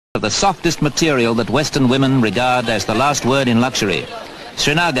the softest material that Western women regard as the last word in luxury.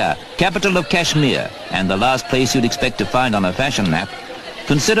 Srinagar, capital of Kashmir, and the last place you'd expect to find on a fashion map,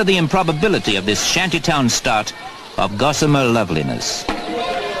 consider the improbability of this shantytown start of gossamer loveliness.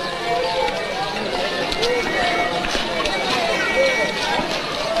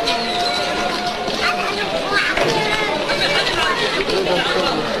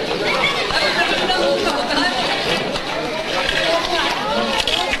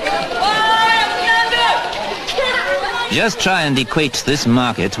 Just try and equate this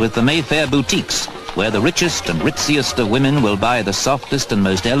market with the Mayfair boutiques, where the richest and ritziest of women will buy the softest and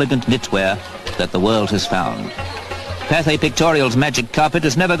most elegant knitwear that the world has found. Pathé Pictorial's magic carpet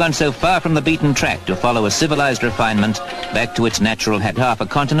has never gone so far from the beaten track to follow a civilized refinement back to its natural half a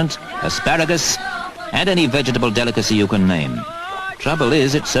continent, asparagus, and any vegetable delicacy you can name. Trouble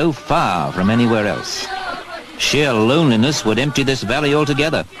is, it's so far from anywhere else. Sheer loneliness would empty this valley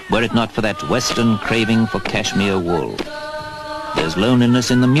altogether, were it not for that Western craving for cashmere wool. There's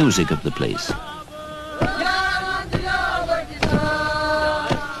loneliness in the music of the place.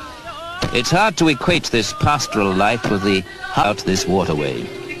 It's hard to equate this pastoral life with the out this waterway.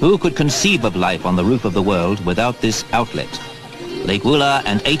 Who could conceive of life on the roof of the world without this outlet? Lake Woola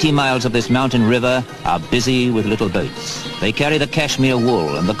and 80 miles of this mountain river are busy with little boats. They carry the cashmere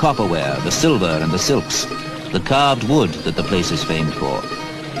wool and the copperware, the silver and the silks, the carved wood that the place is famed for.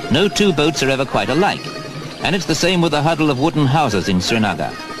 No two boats are ever quite alike, and it's the same with the huddle of wooden houses in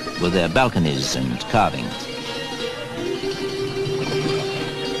Srinagar, with their balconies and carvings.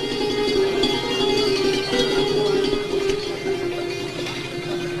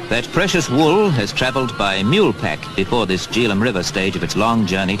 That precious wool has travelled by mule pack before this Jhelum River stage of its long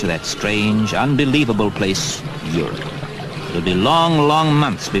journey to that strange, unbelievable place, Europe. It'll be long, long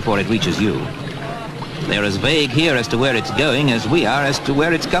months before it reaches you. They're as vague here as to where it's going as we are as to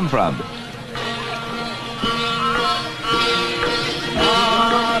where it's come from.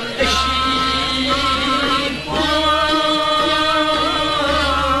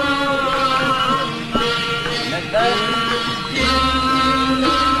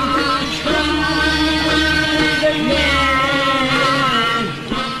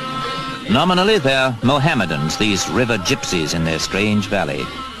 Nominally, they're Mohammedans, these river gypsies in their strange valley,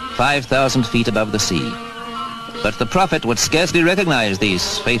 5,000 feet above the sea. But the Prophet would scarcely recognize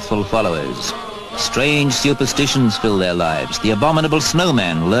these faithful followers. Strange superstitions fill their lives. The abominable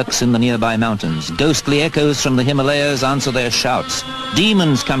snowman lurks in the nearby mountains. Ghostly echoes from the Himalayas answer their shouts.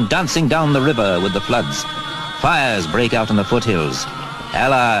 Demons come dancing down the river with the floods. Fires break out in the foothills.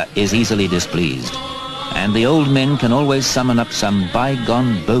 Allah is easily displeased. And the old men can always summon up some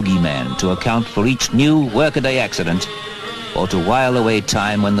bygone bogeyman to account for each new workaday accident or to while away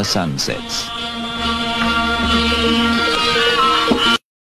time when the sun sets.